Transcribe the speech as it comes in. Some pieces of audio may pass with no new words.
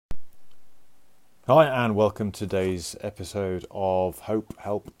Hi, and welcome to today's episode of Hope,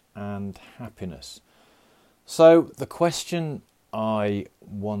 Help, and Happiness. So, the question I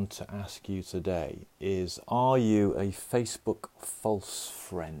want to ask you today is: are you a Facebook false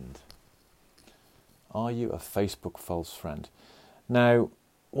friend? Are you a Facebook false friend? Now,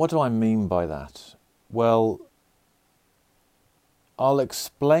 what do I mean by that? Well, I'll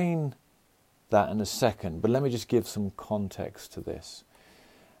explain that in a second, but let me just give some context to this.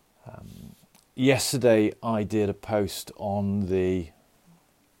 Yesterday I did a post on the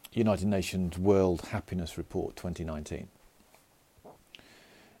United Nations World Happiness Report 2019.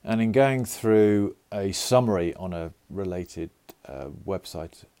 And in going through a summary on a related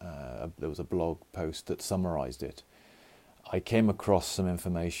website, there was a blog post that summarised it. I came across some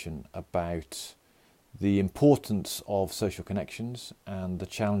information about the importance of social connections and the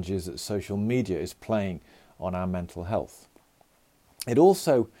challenges that social media is playing on our mental health. It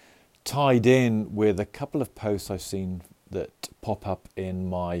also tied in with a couple of posts I've seen that pop up in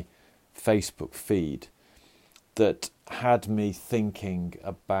my Facebook feed that had me thinking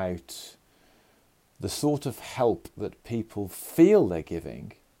about the sort of help that people feel they're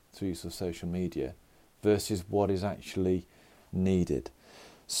giving through use of social media versus what is actually needed.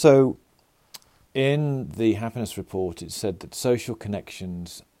 So in the happiness report, it said that social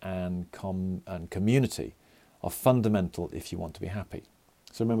connections and community are fundamental if you want to be happy.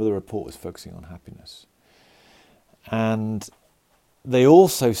 So remember, the report was focusing on happiness. And they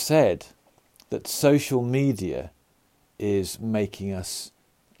also said that social media is making us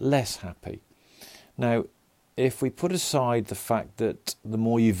less happy. Now, if we put aside the fact that the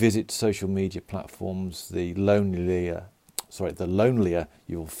more you visit social media platforms, the lonelier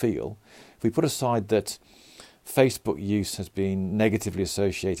you will feel, if we put aside that Facebook use has been negatively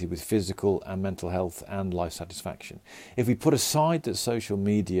associated with physical and mental health and life satisfaction, if we put aside that social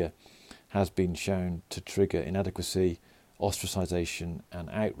media has been shown to trigger inadequacy, ostracization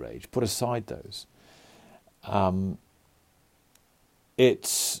and outrage, put aside those,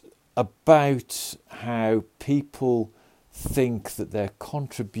 it's about how people think that their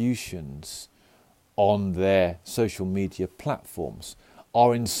contributions on their social media platforms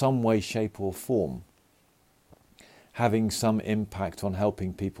are in some way, shape or form having some impact on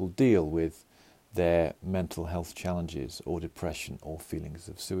helping people deal with their mental health challenges or depression or feelings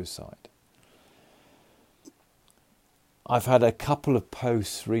of suicide. I've had a couple of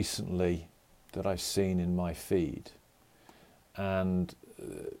posts recently that I've seen in my feed, and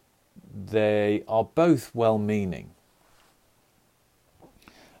they are both well-meaning,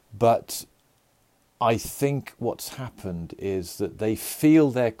 but I think what's happened is that they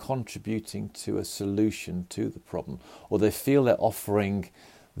feel they're contributing to a solution to the problem, or they feel they're offering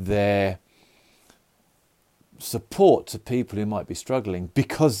their support to people who might be struggling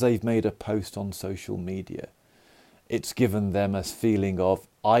because they've made a post on social media. It's given them a feeling of,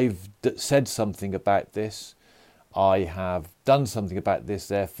 I've said something about this, I have done something about this,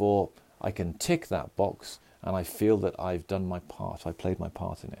 therefore I can tick that box and I feel that I've done my part, I played my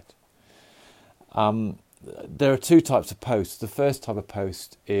part in it. There are two types of posts. The first type of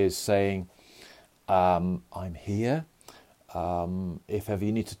post is saying, I'm here. If ever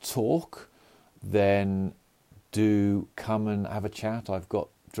you need to talk, then do come and have a chat. I've got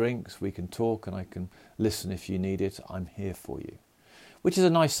drinks, we can talk and I can listen if you need it. I'm here for you, which is a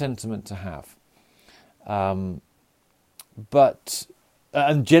nice sentiment to have. And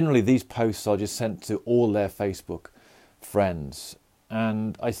generally these posts are just sent to all their Facebook friends.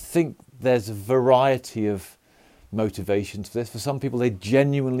 And I think there's a variety of motivations for this. For some people, they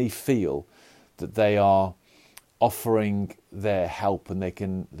genuinely feel that they are offering their help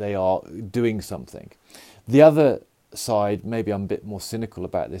and they are doing something. The other side, maybe I'm a bit more cynical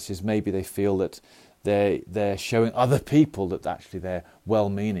about this, is maybe they feel that they're showing other people that actually they're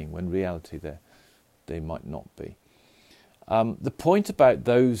well-meaning when in reality they might not be. The point about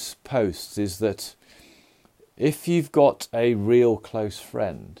those posts is that if you've got a real close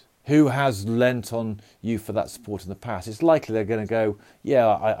friend who has lent on you for that support in the past, it's likely they're going to go,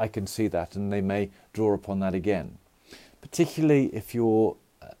 yeah, I can see that, and they may draw upon that again. Particularly if you're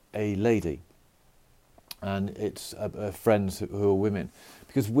a lady and it's friends who are women,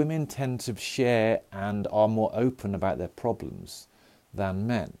 because women tend to share and are more open about their problems than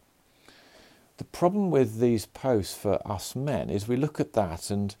men. The problem with these posts for us men is we look at that,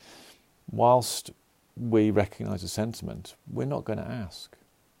 and whilst we recognise the sentiment, we're not going to ask.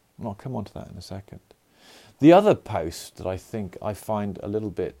 And I'll come on to that in a second. The other post that I find a little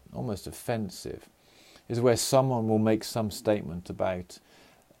bit almost offensive is where someone will make some statement about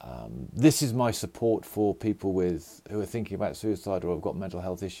This is my support for people who are thinking about suicide or have got mental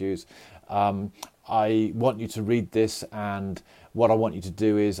health issues. I want you to read this, and what I want you to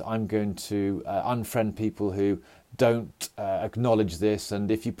do is I'm going to unfriend people who don't acknowledge this,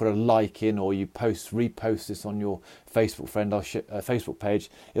 and if you put a like in or you repost this on your Facebook page,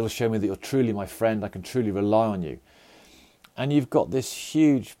 it'll show me that you're truly my friend. I can truly rely on you. And you've got this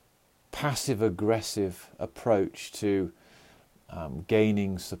huge passive-aggressive approach to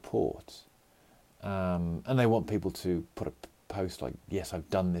gaining support, and they want people to put a post like, yes, I've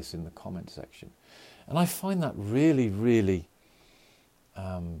done this, in the comment section. And I find that really, really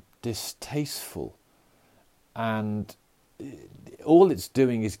distasteful, and all it's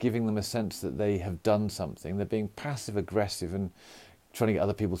doing is giving them a sense that they have done something. They're being passive-aggressive and trying to get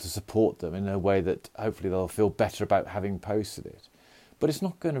other people to support them in a way that hopefully they'll feel better about having posted it. But it's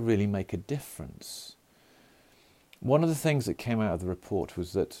not going to really make a difference. One of the things that came out of the report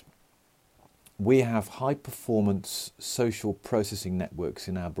was that we have high-performance social processing networks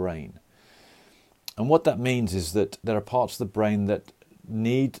in our brain. And what that means is that there are parts of the brain that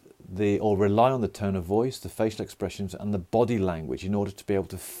need or rely on the tone of voice, the facial expressions, and the body language in order to be able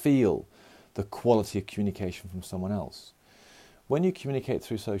to feel the quality of communication from someone else. When you communicate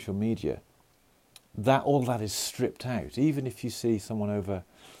through social media, all that is stripped out. Even if you see someone over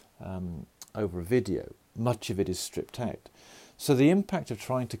a video, much of it is stripped out. So the impact of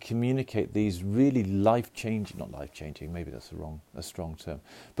trying to communicate these really not life-changing, maybe that's a strong term,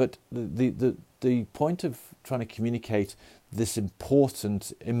 but the point of trying to communicate this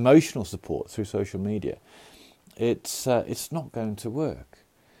important emotional support through social media, it's not going to work.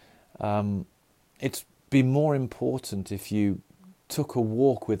 It's be more important if you took a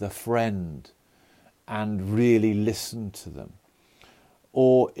walk with a friend and really listened to them.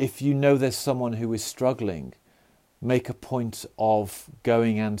 Or if you know there's someone who is struggling, make a point of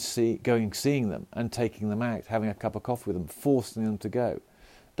seeing them and taking them out, having a cup of coffee with them, forcing them to go.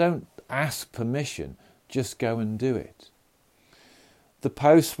 Don't ask permission, just go and do it. The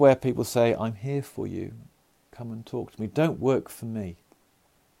posts where people say, I'm here for you, come and talk to me, don't work for me.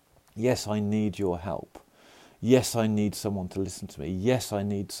 Yes, I need your help. Yes, I need someone to listen to me. Yes, I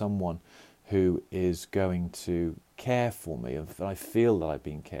need someone who is going to care for me, and I feel that I've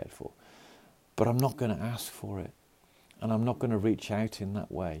been cared for. But I'm not going to ask for it. And I'm not going to reach out in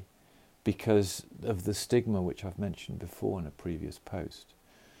that way because of the stigma which I've mentioned before in a previous post.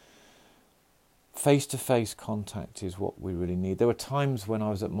 Face-to-face contact is what we really need. There were times when I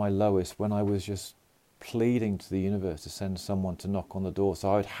was at my lowest, when I was just pleading to the universe to send someone to knock on the door.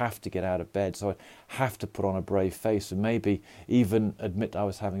 So I would have to get out of bed. So I'd have to put on a brave face and maybe even admit I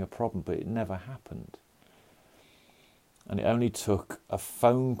was having a problem, but it never happened. And it only took a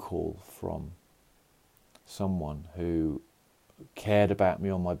phone call from someone who cared about me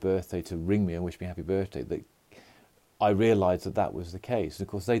on my birthday to ring me and wish me happy birthday that I realised that was the case. And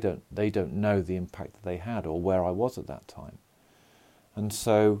of course, they don't know the impact that they had or where I was at that time. And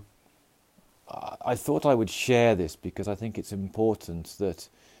so I thought I would share this because I think it's important that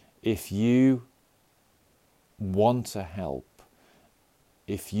if you want to help,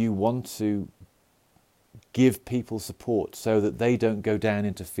 if you want to give people support so that they don't go down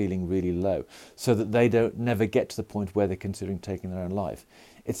into feeling really low, so that they don't never get to the point where they're considering taking their own life,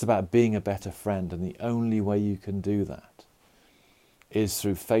 it's about being a better friend. And the only way you can do that is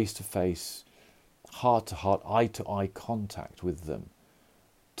through face-to-face, heart-to-heart, eye-to-eye contact with them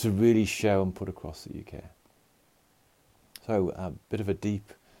to really show and put across that you care. So a bit of a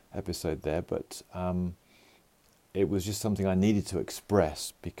deep episode there, but it was just something I needed to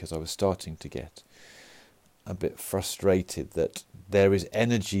express because I was starting to get a bit frustrated that there is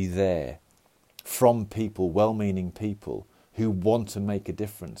energy there from people, well-meaning people, who want to make a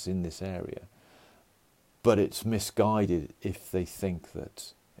difference in this area. But it's misguided if they think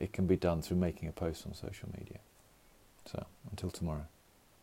that it can be done through making a post on social media. So, until tomorrow.